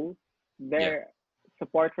show Yeah. their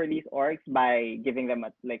support for these orgs by giving them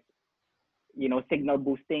like, signal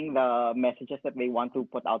boosting the messages that they want to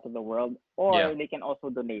put out to the world, Yeah. or they can also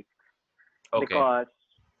donate, Okay. because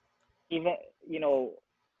even you know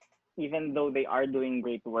even though they are doing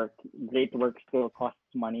great work still costs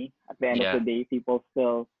money. At the end of the Yeah. day, people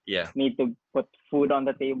still Yeah. need to put food on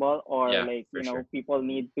the table, or Yeah. like, For sure. people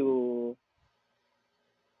need to,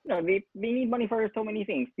 they need money for so many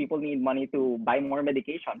things. People need money to buy more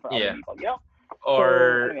medication for other Yeah. people. So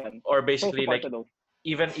Or alam mo yun, or show basically support like to those.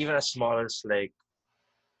 even as small as like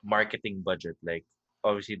marketing budget. Like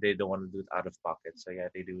obviously they don't want to do it out of pocket. So yeah,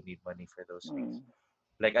 they do need money for those things. Mm,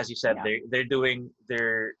 Like as you said, yeah. they're doing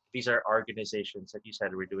these are organizations that you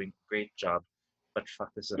said were doing a great job, but fuck,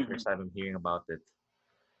 this is the Mm-hmm. first time I'm hearing about it.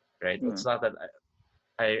 Right? It's Mm. not that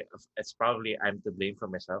I it's probably I'm to blame for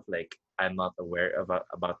myself. Like I'm not aware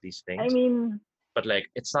about these I things, mean, but like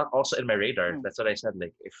it's not also in my radar. mm, That's what I said.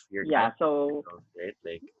 Like if you're yeah. not, So right?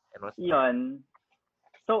 Like and whatnot. yun.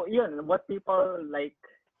 So yun, what people like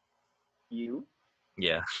you,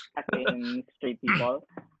 Yeah. as in straight people,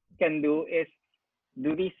 can do is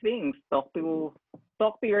do these things. Talk to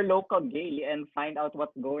your local gay and find out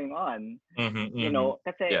what's going on. Mm-hmm, You mm-hmm. know,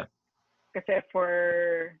 Yeah. kasi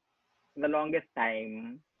for the longest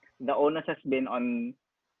time, the onus has been on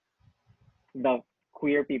the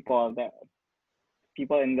queer people, the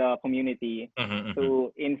people in the community Mm-hmm.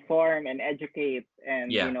 to inform and educate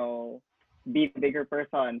and Yeah, be the bigger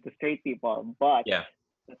person to straight people. But yeah,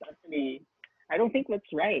 that's actually, I don't think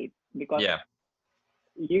that's right because yeah,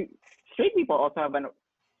 you straight people also have an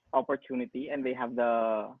opportunity and they have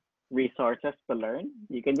the resources to learn.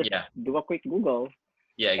 You can just yeah, do a quick Google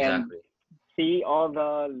yeah, and exactly. see all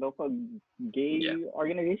the local Yeah, gay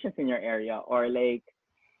organizations in your area, or like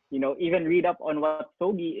even read up on what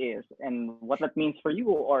sogi is and what that means for you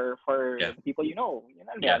or for yeah, the people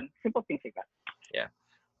yeah, simple things like that. yeah.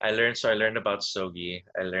 I learned about Sogi.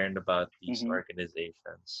 I learned about these Mm-hmm.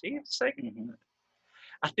 organizations. See, it's like Mm-hmm.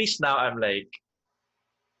 at least now I'm like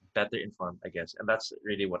better informed, I guess, and that's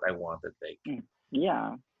really what I wanted. Like,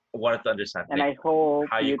 Yeah, I wanted to understand and like I hope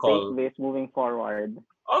how you you take call. this moving forward.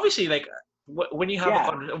 Obviously, like when you have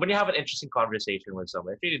Yeah. when you have an interesting conversation with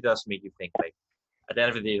someone, it really does make you think. Like at the end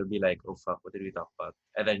of the day, you'll be like, oh fuck, what did we talk about?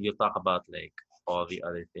 And then you'll talk about like all the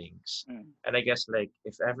other things. Mm. And I guess like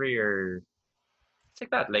if ever you're it's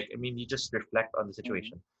like that. Like I mean, you just reflect on the Mm.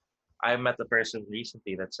 situation. I met a person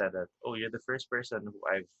recently that said that, oh, you're the first person who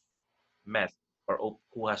I've met or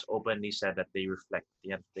who has openly said that they reflect at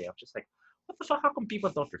the end of the day. I'm just like, what the fuck? How come people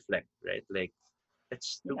don't reflect, right? Like, it's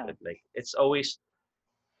Yeah. stupid. Like, it's always.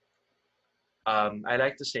 I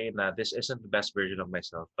like to say that this isn't the best version of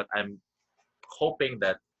myself, but I'm hoping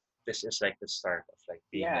that this is like the start of like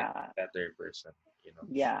being like Yeah. a better person. You know?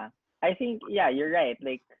 Yeah. I think you're right.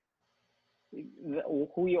 Like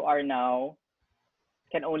who you are now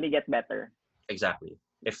can only get better, Exactly.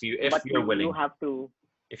 If but you're you willing, have to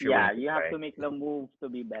if you're willing to you have try, to make the move to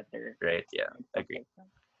be better right? Yeah, and stuff agree. like that.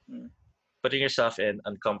 Mm. Putting yourself in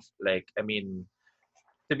like I mean,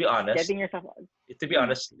 to be honest, Getting yourself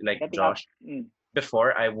mm, like getting up. Josh, Mm.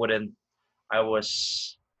 before I wouldn't I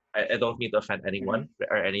was I don't need to offend Mm-hmm. anyone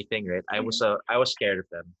or anything, right? Mm. I was scared of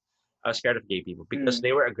them. I was scared of gay people because Mm.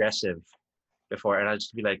 they were aggressive before, and I'd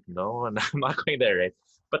just be like, no, I'm not going there, right?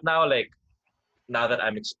 But now, like now that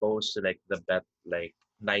I'm exposed to like the like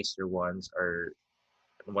nicer ones or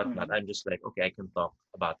whatnot, Mm. I'm just like, okay, I can talk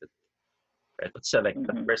about it, right? But so like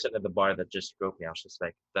the Mm-hmm. person at the bar that just broke me, I was just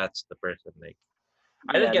like, that's the person. Like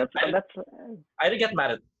I didn't Yeah, get I, that's I didn't get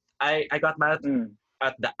mad at I got mad mm.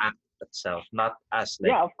 at the act itself, not as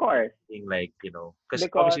like Yeah, of course, being like because because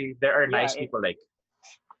obviously there are yeah, nice people. Like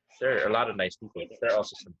there are a lot of nice people, it, but there are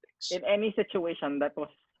also some things. in any situation that was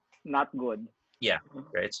not good, Yeah,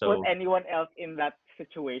 right. put So anyone else in that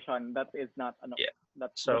situation that is not yeah,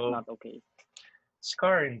 that's so not okay.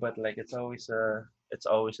 scarring, but like it's always a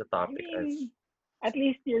I topic. I've mean, at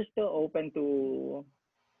least you're still open to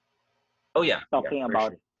oh yeah, yeah, talking for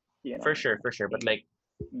about sure, for sure, for sure. But things. like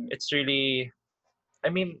Mm. it's really, I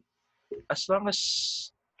mean, as long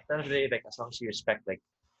as at the end of the day, like as long as you respect like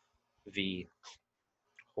the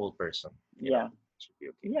whole person, Yeah, it should be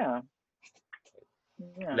okay. yeah,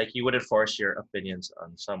 yeah, Like you wouldn't force your opinions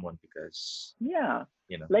on someone because yeah.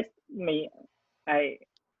 you know. Like me, I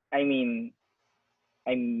I mean,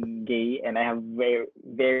 I'm gay and I have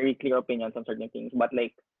very clear opinions on certain things. But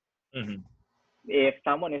like, Hmm. if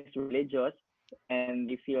someone is religious and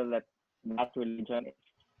they feel that that religion is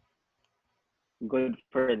good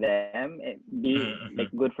for them, be like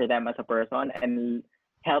Hmm. good for them as a person and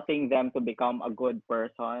helping them to become a good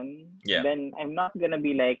person, Yeah, then I'm not gonna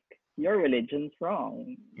be like your religion's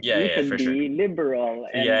wrong. yeah, You yeah, should for sure. be liberal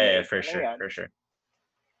Yeah, and yeah, like for ano sure, yan. for sure.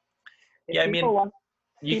 If Yeah, I mean,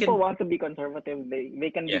 you people can, want to be conservative,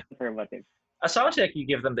 they can yeah, be conservative. as long as like you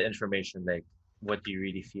give them the information, like what you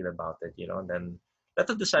really feel about it, and then let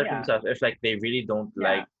them decide for Yeah, themselves. If like they really don't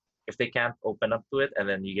yeah, like, if they can't open up to it, and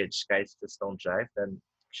then you get guys just don't jive, then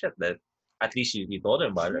shit. That at least you told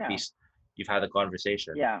them about it. At yeah, least you've had a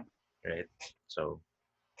conversation, yeah. right? So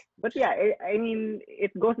But yeah, I mean,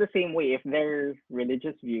 it goes the same way. If their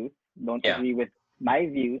religious views don't yeah, agree with my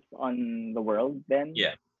views on the world, then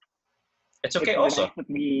yeah, it's it's okay. nice Also, that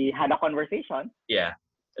we had a conversation. yeah,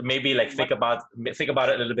 maybe like But think about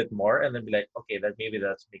it a little bit more, and then be like, okay, that maybe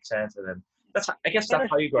that makes sense, and then I guess that's pero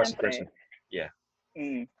how you grow as a person. syempre, Yeah,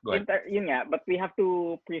 go ahead. yun nga, but we have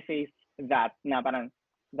to preface that na parang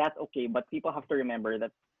that's okay, but people have to remember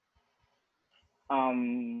that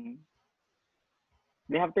um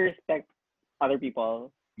they have to respect other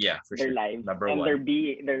people, Yeah, for their sure. lives, Number and one. their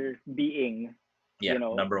being, Yeah,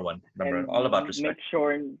 number one. Number and one. All about make respect.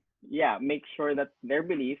 sure make sure that their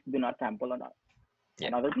beliefs do not trample Yeah,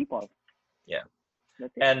 on other people. yeah.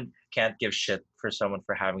 That's it. And can't give shit for someone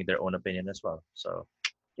for having their own opinion as well. So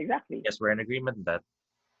Exactly. yes, we're in agreement with that.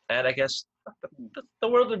 And I guess Mm. the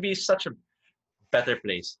world would be such a better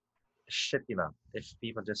place. Shit, if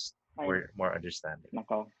people just Ay, were more understanding.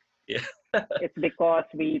 nako. Yeah. It's because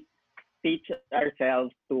we teach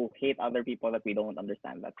ourselves to hate other people that we don't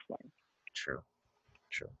understand. That's why. True.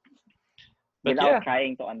 True. But Without yeah,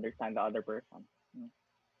 trying to understand the other person. Mm.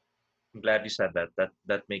 I'm glad you said that.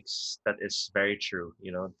 That is very true.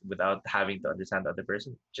 Without having to understand the other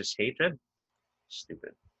person, just hatred.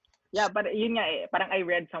 Stupid. Yeah, but yun nga eh, parang I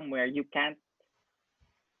read somewhere you can't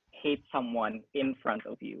hate someone in front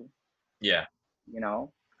of you. Yeah. You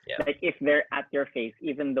know, Yeah. like if they're at your face,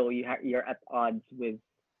 even though you're at odds with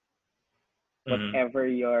Mm-hmm. whatever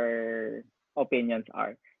your opinions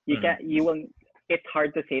are, you Mm-hmm. can you will. It's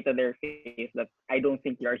hard to say to their face that I don't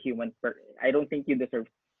think you're a human. I don't think you deserve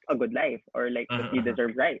a good life, or like that you Mm-hmm.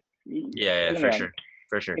 deserve rights. Yeah. Yeah. Alam mo For yun? sure.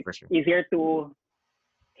 For sure. It's For sure. easier to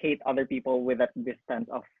hate other people with that distance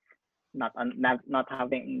of not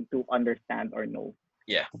having to understand or know.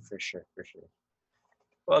 Yeah. For sure. For sure.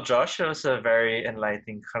 Well, Josh, it was a very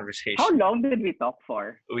enlightening How conversation. long did we talk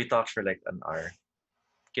for? We talked for like an hour,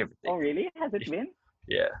 give or Oh, take. really? Has it been?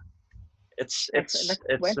 Yeah. It's That it's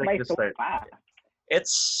went it's like by the so start. fast.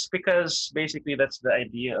 It's because basically that's the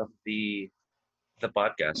idea of the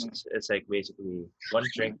podcast. Mm. It's like basically one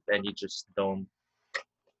drink, then you just don't.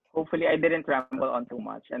 Hopefully, I didn't ramble on too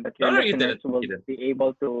much, and that your No, no, you listeners didn't. will You didn't. be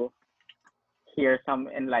able to hear some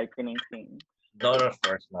enlightening things. No, no, of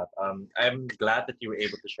course not. I'm glad that you were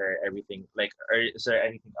able to share everything. Like, is there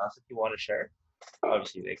anything else that you want to share?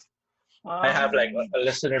 Obviously, like I have like Um, a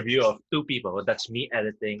listener view of two people. That's me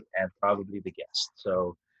editing and probably the guest.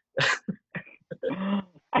 So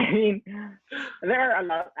I mean, there are a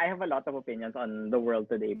lot. I have a lot of opinions on the world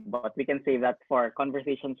today, but we can save that for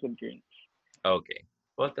conversations with drinks. okay.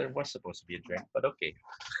 Well, there was supposed to be a drink, but okay.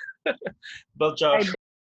 Well, I Josh,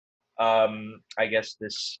 I guess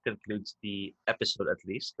this concludes the episode at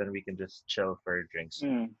least. Then we can just chill for drinks.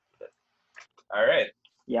 mm, All right,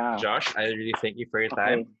 yeah. Josh, I really thank you for your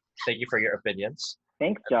time. Okay. Thank you for your opinions.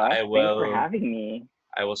 Thanks, And Josh. I Thanks for will having me.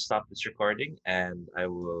 I will stop this recording and I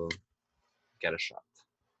will get a shot.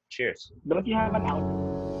 Cheers. Don't you have an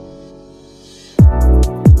out?